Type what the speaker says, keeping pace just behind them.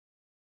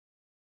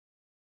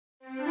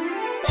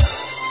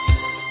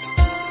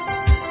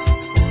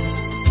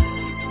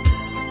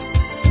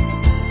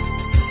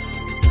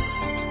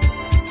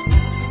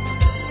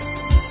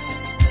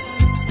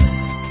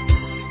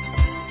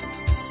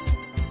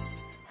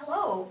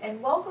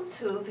and welcome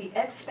to the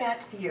Expat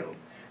View,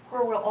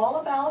 where we're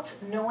all about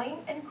knowing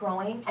and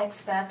growing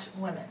expat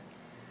women.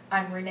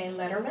 I'm Renee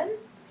Lederman.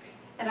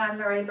 And I'm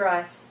Marie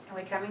Brice, and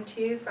we're coming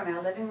to you from our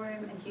living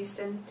room in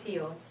Houston to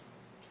yours.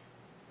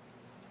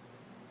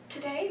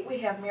 Today we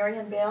have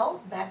Marian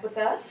Bell back with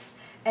us,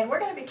 and we're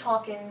going to be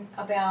talking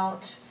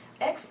about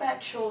expat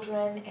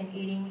children and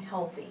eating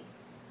healthy.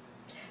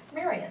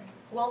 Marian,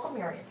 welcome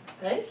Marian.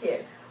 Thank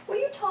you. Will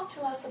you talk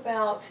to us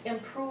about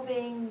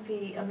improving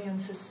the immune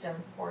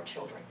system for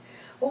children?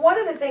 Well, one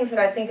of the things that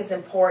I think is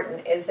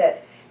important is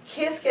that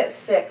kids get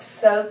sick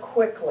so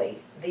quickly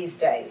these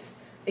days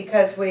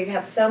because we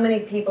have so many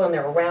people and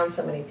they're around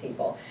so many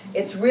people.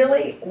 It's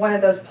really one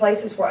of those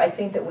places where I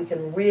think that we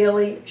can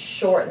really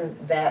shorten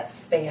that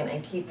span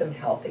and keep them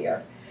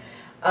healthier.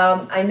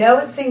 I know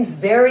it seems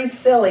very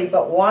silly,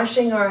 but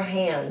washing our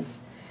hands,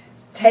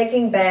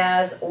 taking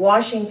baths,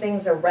 washing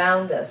things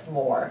around us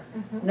more,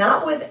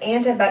 not with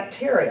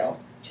antibacterial,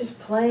 just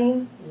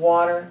plain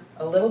water,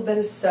 a little bit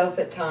of soap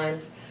at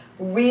times,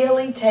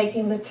 really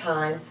taking the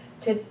time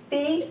to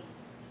be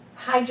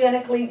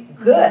hygienically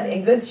good,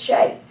 in good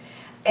shape.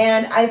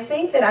 And I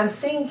think that I'm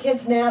seeing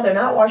kids now, they're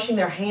not washing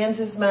their hands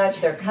as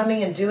much, they're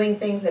coming and doing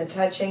things and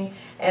touching,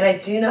 and I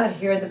do not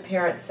hear the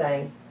parents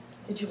saying,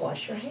 did you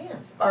wash your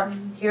hands? Or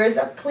here's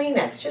a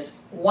Kleenex, just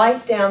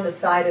wipe down the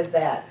side of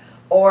that.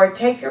 Or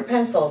take your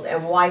pencils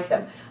and wipe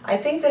them. I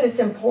think that it's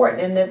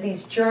important and that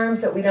these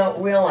germs that we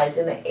don't realize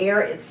in the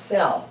air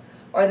itself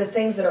are the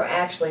things that are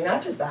actually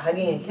not just the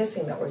hugging and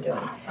kissing that we're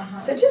doing.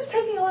 So just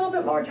taking a little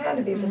bit more time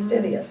to be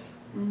fastidious.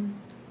 And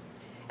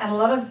a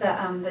lot of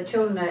the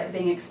children are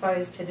being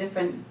exposed to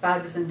different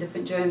bugs and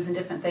different germs and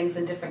different things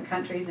in different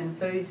countries and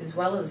foods as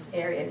well as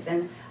areas.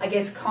 And I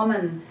guess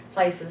common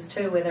places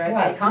too where they're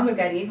actually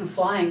congregating, even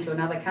flying to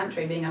another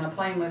country, being on a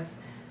plane with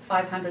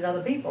 500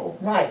 other people.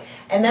 Right,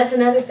 and that's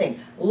another thing.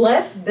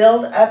 Let's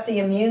build up the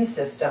immune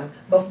system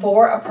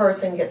before a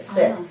person gets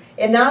sick.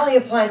 It not only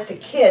applies to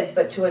kids,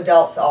 but to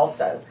adults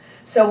also.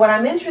 So what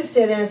I'm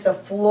interested in is the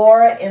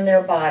flora in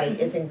their body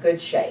is in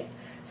good shape.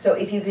 So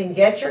if you can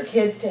get your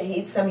kids to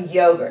eat some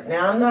yogurt.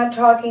 Now I'm not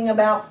talking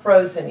about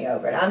frozen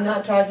yogurt. I'm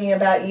not talking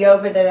about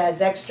yogurt that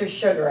has extra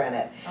sugar in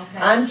it.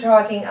 I'm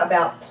talking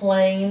about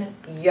plain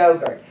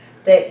yogurt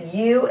that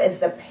you as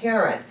the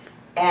parent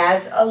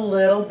adds a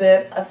little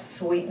bit of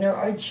sweetener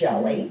or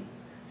jelly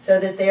so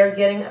that they're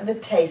getting the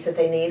taste that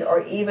they need,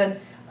 or even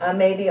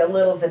maybe a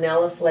little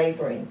vanilla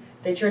flavoring,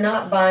 that you're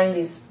not buying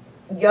these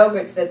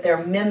yogurts that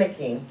they're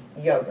mimicking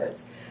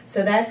yogurts.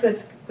 So that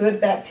gets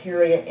good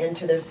bacteria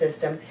into their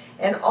system.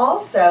 And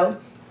also,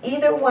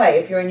 either way,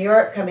 if you're in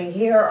Europe coming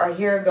here or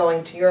here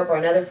going to Europe or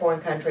another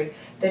foreign country,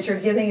 that you're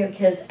giving your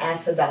kids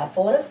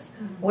acidophilus,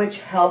 which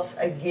helps,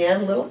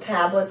 again, little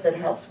tablets that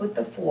helps with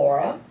the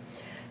flora.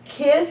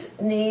 Kids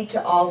need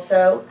to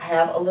also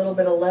have a little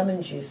bit of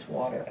lemon juice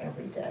water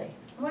every day.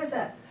 Why is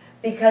that?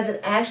 Because it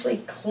actually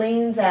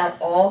cleans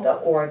out all the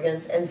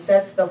organs and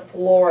sets the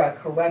flora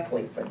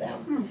correctly for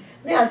them.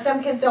 Now,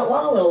 some kids don't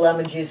want a little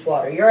lemon juice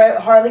water. You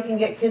hardly can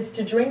get kids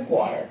to drink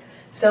water.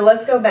 So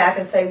let's go back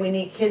and say we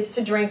need kids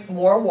to drink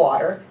more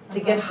water to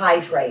get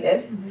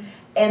hydrated.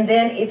 And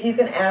then if you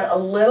can add a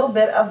little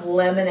bit of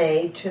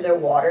lemonade to their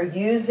water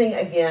using,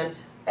 again,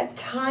 a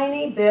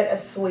tiny bit of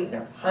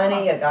sweetener,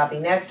 honey,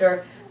 agave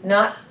nectar,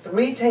 not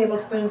 3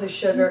 tablespoons of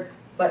sugar,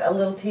 but a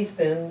little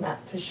teaspoon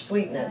to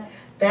sweeten it.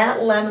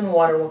 That lemon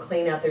water will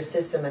clean out their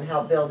system and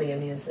help build the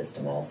immune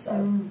system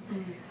also.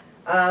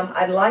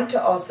 I'd like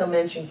to also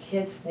mention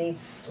kids need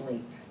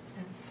sleep.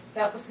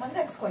 That was my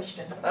next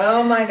question.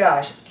 Oh my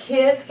gosh.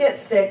 Kids get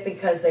sick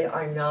because they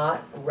are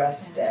not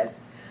rested.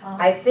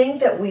 I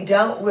think that we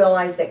don't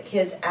realize that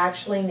kids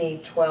actually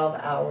need 12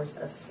 hours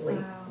of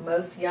sleep.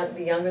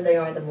 The younger they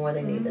are, the more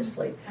they need their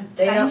sleep.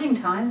 Changing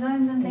time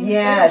zones and things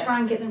to try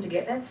and get them to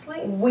get that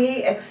sleep?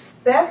 We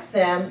expect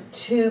them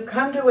to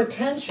come to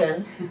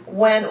attention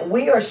when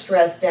we are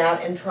stressed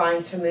out and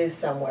trying to move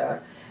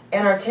somewhere.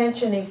 And our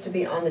attention needs to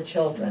be on the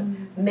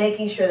children,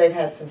 making sure they've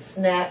had some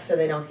snacks so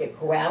they don't get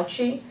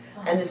grouchy.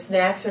 And the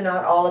snacks are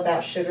not all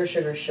about sugar,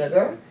 sugar,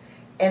 sugar.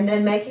 And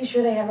then making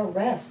sure they have a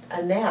rest,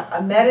 a nap,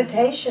 a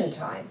meditation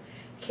time.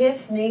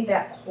 Kids need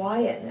that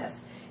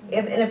quietness.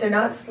 And if they're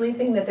not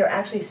sleeping, that they're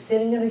actually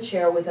sitting in a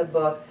chair with a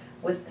book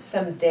with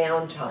some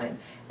downtime.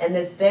 And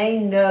that they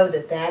know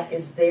that that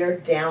is their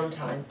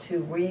downtime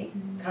to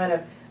kind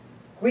of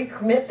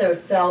recommit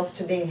themselves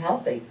to being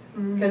healthy.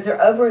 Because they're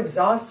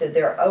overexhausted,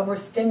 they're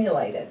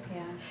overstimulated.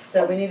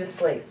 So we need to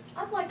sleep.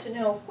 I'd like to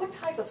know, what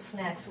type of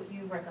snacks would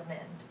you recommend?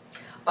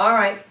 All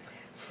right.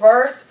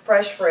 First,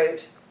 fresh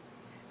fruit.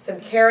 Some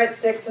carrot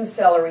sticks, some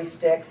celery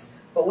sticks.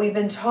 But we've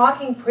been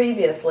talking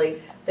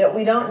previously that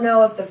we don't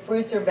know if the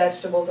fruits or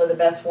vegetables are the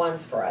best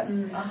ones for us.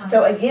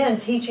 So again,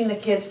 teaching the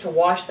kids to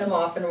wash them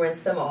off and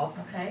rinse them off.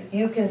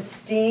 You can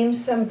steam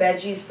some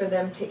veggies for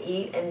them to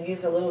eat and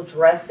use a little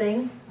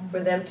dressing for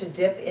them to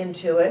dip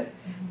into it.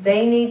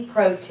 They need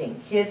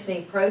protein. Kids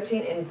need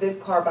protein and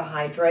good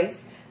carbohydrates.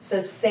 So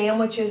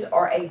sandwiches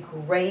are a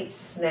great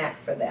snack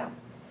for them.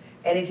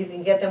 And if you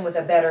can get them with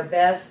a better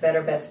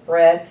best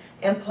bread,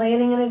 and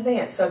planning in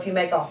advance. So if you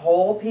make a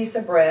whole piece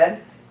of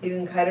bread, you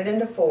can cut it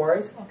into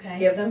 4s, Okay.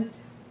 give them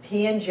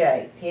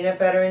P&J, peanut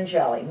butter and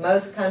jelly.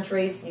 Most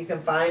countries you can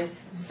find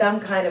some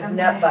kind of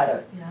nut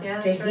butter,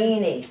 Yeah,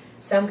 tahini,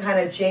 some kind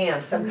of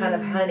jam, some kind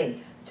of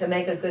honey to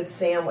make a good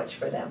sandwich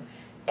for them.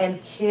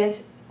 And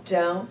kids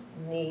don't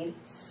need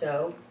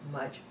so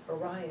much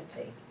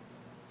variety.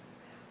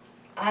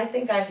 I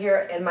think I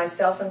hear, and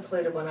myself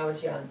included when I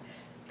was young,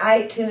 I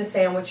ate tuna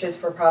sandwiches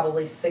for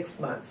probably 6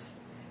 months.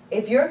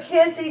 If your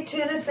kids eat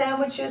tuna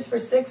sandwiches for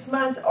 6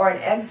 months or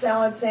an egg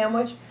salad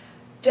sandwich,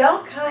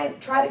 don't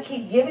try to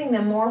keep giving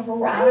them more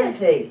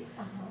variety.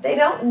 They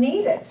don't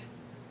need it.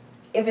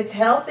 If it's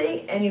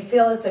healthy and you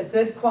feel it's a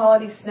good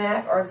quality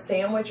snack or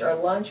sandwich or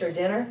lunch or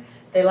dinner,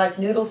 they like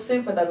noodle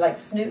soup or they like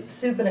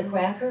soup and a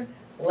cracker,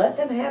 let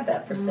them have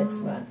that for 6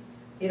 months.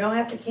 You don't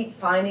have to keep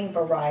finding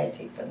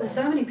variety for them. Well,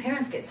 so many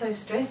parents get so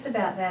stressed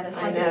about that. It's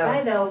like you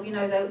I know.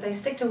 say, they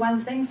stick to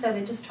one thing, so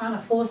they're just trying to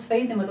force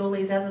feed them with all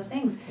these other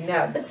things.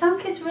 No. But some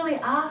kids really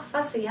are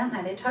fussy, aren't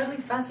they? They're totally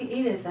fussy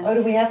eaters. And Oh,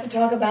 do we have to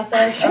talk about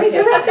that? we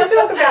do have to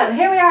talk about them.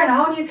 Here we are in a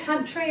whole new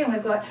country, and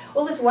we've got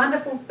all this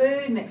wonderful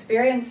food and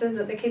experiences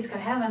that the kids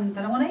can have, and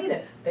they don't want to eat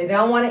it. They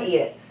don't want to eat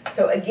it.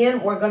 So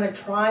again, we're going to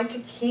try to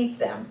keep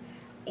them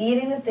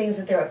eating the things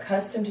that they're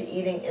accustomed to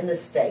eating in the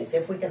States,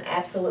 if we can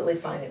absolutely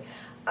find it.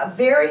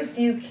 Very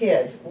few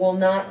kids will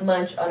not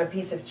munch on a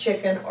piece of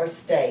chicken or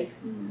steak,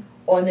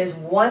 or and there's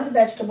one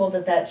vegetable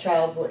that that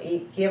child will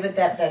eat, give it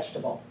that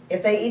vegetable.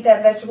 If they eat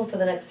that vegetable for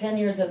the next 10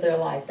 years of their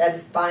life, that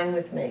is fine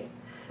with me.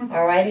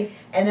 Alrighty?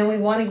 And then we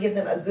want to give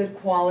them a good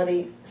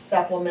quality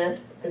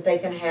supplement that they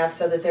can have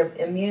so that their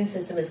immune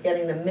system is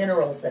getting the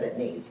minerals that it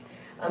needs.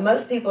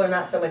 Most people are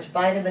not so much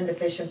vitamin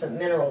deficient, but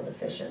mineral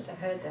deficient. I've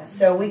heard that.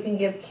 So we can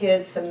give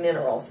kids some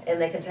minerals,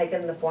 and they can take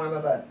it in the form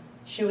of a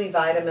chewy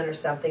vitamin or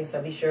something,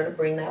 so be sure to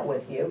bring that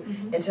with you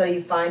until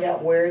you find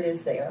out where it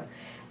is there.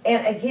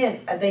 And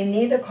again, they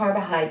need the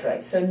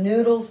carbohydrates. So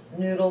noodles,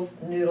 noodles,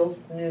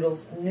 noodles,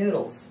 noodles,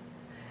 noodles.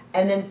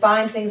 And then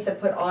find things to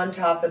put on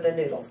top of the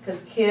noodles,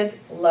 because kids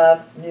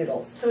love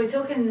noodles. So we're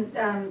talking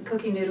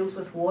cooking noodles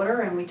with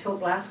water, and we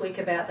talked last week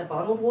about the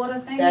bottled water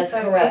thing. That's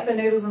so correct. Cook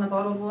the noodles in the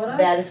bottled water?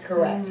 That is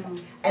correct.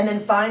 And then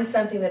find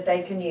something that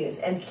they can use.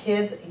 And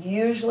kids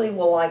usually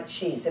will like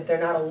cheese. If they're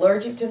not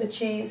allergic to the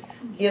cheese,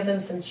 give them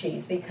some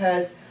cheese,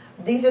 because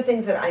these are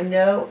things that I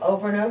know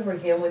over and over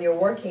again when you're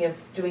working and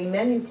doing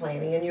menu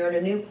planning and you're in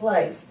a new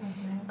place.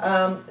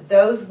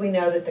 Those we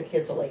know that the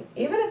kids will eat.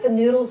 Even if the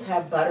noodles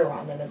have butter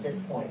on them at this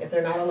point, if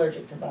they're not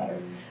allergic to butter,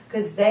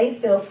 because they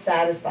feel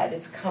satisfied.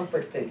 It's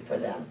comfort food for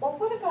them. Well,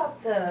 what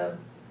about the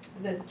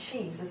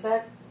cheese? Is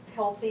that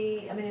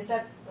healthy? I mean, is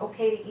that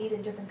okay to eat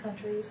in different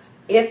countries?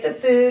 If the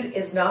food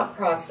is not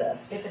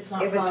processed, If it's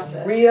not if processed.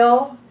 it's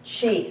real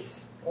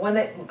cheese.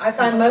 I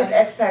find most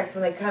expats,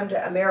 when they come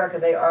to America,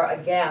 they are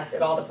aghast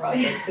at all the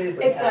processed food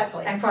we have.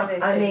 Exactly. And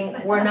processed I cheese.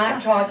 mean, we're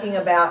not talking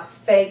about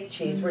fake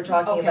cheese. We're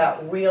talking Okay.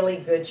 about really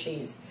good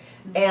cheese.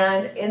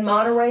 And in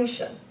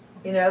moderation,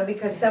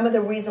 because some of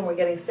the reason we're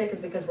getting sick is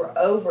because we're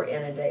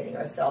over-inundating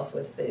ourselves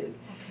with food.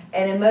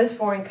 And in most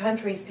foreign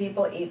countries,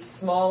 people eat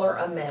smaller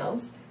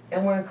amounts,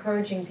 and we're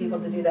encouraging people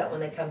to do that when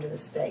they come to the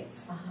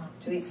States,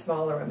 to eat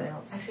smaller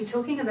amounts. Actually,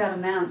 talking about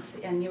amounts,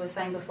 and you were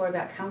saying before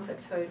about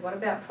comfort food, what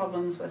about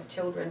problems with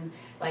children?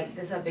 Like,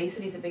 there's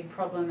obesity is a big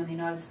problem in the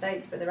United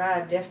States, but there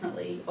are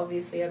definitely,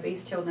 obviously,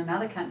 obese children in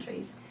other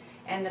countries.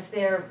 And if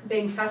they're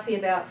being fussy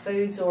about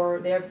foods, or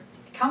they're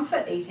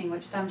comfort eating,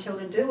 which some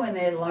children do when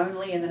they're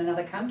lonely and in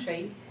another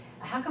country,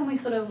 how can we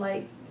sort of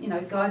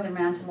guide them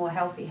around to more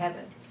healthy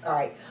habits? All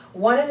right.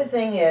 One of the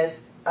things is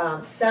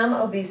some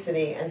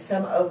obesity and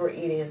some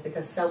overeating is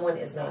because someone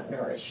is not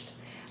nourished.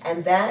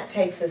 And that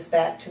takes us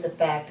back to the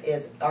fact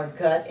is our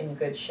gut in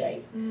good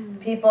shape.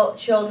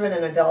 Children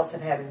and adults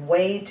have had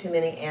way too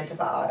many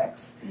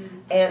antibiotics.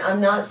 And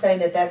I'm not saying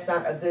that that's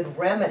not a good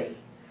remedy,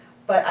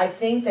 but I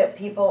think that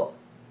people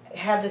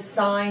have the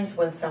signs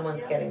when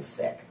someone's getting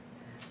sick.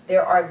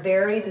 There are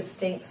very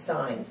distinct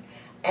signs.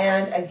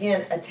 And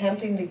again,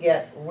 attempting to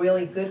get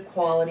really good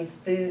quality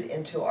food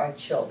into our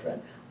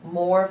children.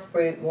 More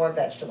fruit, more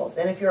vegetables.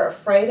 And if you're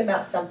afraid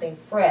about something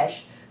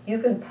fresh, you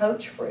can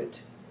poach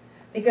fruit.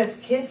 Because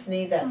kids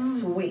need that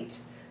sweet.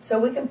 So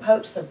we can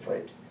poach some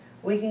fruit.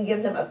 We can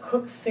give them a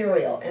cooked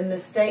cereal. In the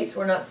States,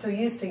 we're not so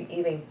used to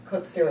eating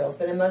cooked cereals,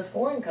 but in most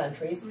foreign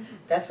countries,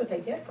 that's what they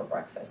get for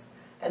breakfast.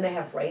 And they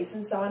have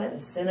raisins on it,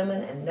 and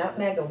cinnamon, and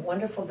nutmeg, and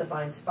wonderful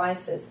divine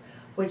spices,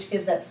 which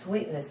gives that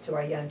sweetness to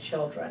our young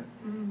children.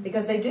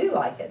 Because they do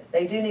like it.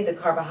 They do need the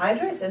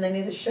carbohydrates, and they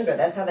need the sugar.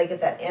 That's how they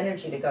get that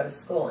energy to go to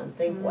school and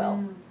think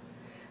well.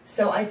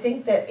 So I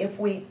think that if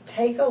we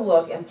take a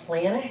look and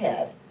plan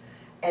ahead,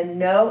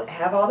 and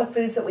have all the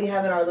foods that we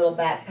have in our little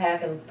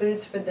backpack and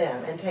foods for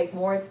them, and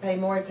pay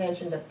more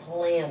attention to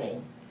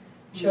planning,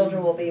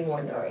 children will be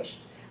more nourished.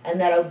 And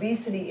that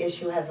obesity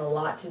issue has a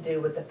lot to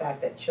do with the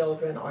fact that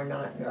children are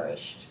not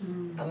nourished,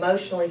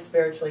 emotionally,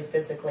 spiritually,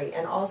 physically,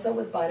 and also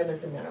with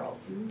vitamins and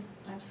minerals.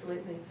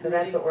 Absolutely. So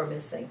that's what we're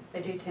missing.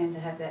 They do tend to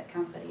have that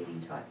comfort eating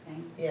type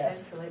thing.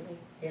 Yes. Absolutely.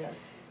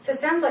 Yes. So it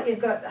sounds like you've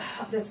got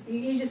this,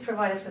 you just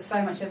provide us with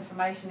so much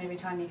information every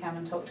time you come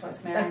and talk to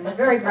us, Marian. We're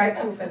very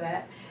grateful for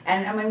that.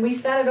 And I mean, we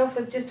started off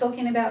with just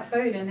talking about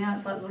food, and now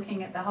it's like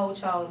looking at the whole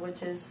child,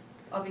 which is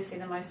obviously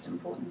the most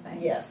important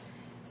thing. Yes.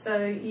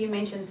 So you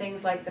mentioned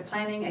things like the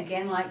planning,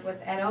 again, like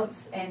with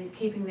adults, and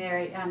keeping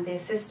their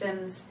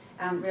systems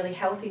really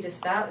healthy to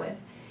start with.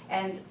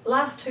 And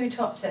last two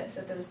top tips,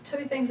 if there was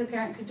two things a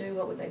parent could do,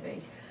 what would they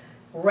be?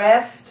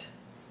 Rest,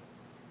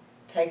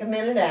 take a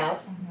minute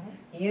out,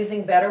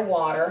 using better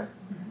water,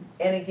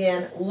 and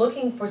again,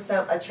 looking for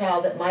a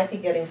child that might be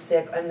getting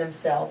sick on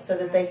themselves so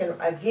that they can,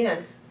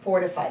 again,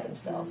 fortify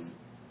themselves.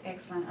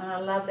 Excellent. And I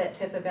love that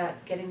tip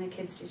about getting the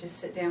kids to just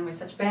sit down. We're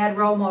such bad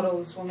role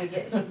models when we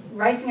get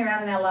racing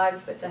around in our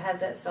lives, but to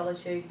have that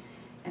solitude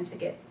and to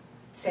get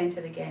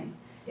centered again.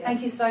 Yes.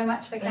 Thank you so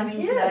much for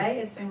coming today.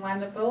 It's been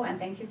wonderful, and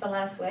thank you for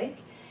last week.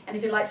 And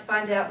if you'd like to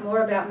find out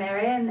more about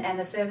Marian and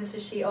the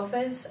services she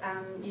offers,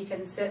 you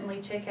can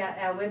certainly check out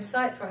our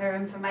website for her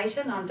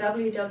information on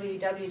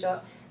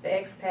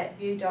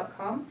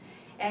www.theexpaTView.com.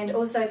 And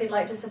also, if you'd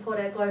like to support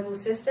our global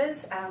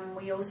sisters,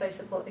 we also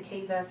support the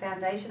Kiva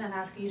Foundation and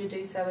ask you to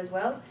do so as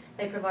well.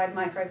 They provide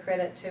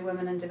microcredit to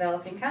women in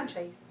developing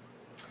countries.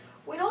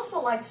 We'd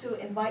also like to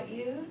invite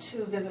you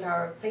to visit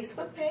our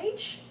Facebook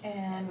page,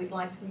 and we'd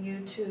like for you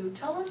to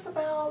tell us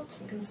about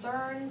some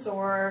concerns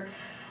or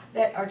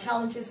that are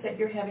challenges that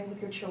you're having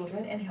with your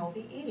children in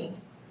healthy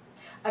eating.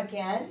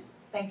 Again,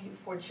 thank you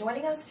for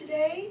joining us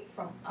today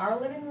from our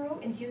living room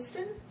in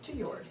Houston to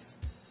yours.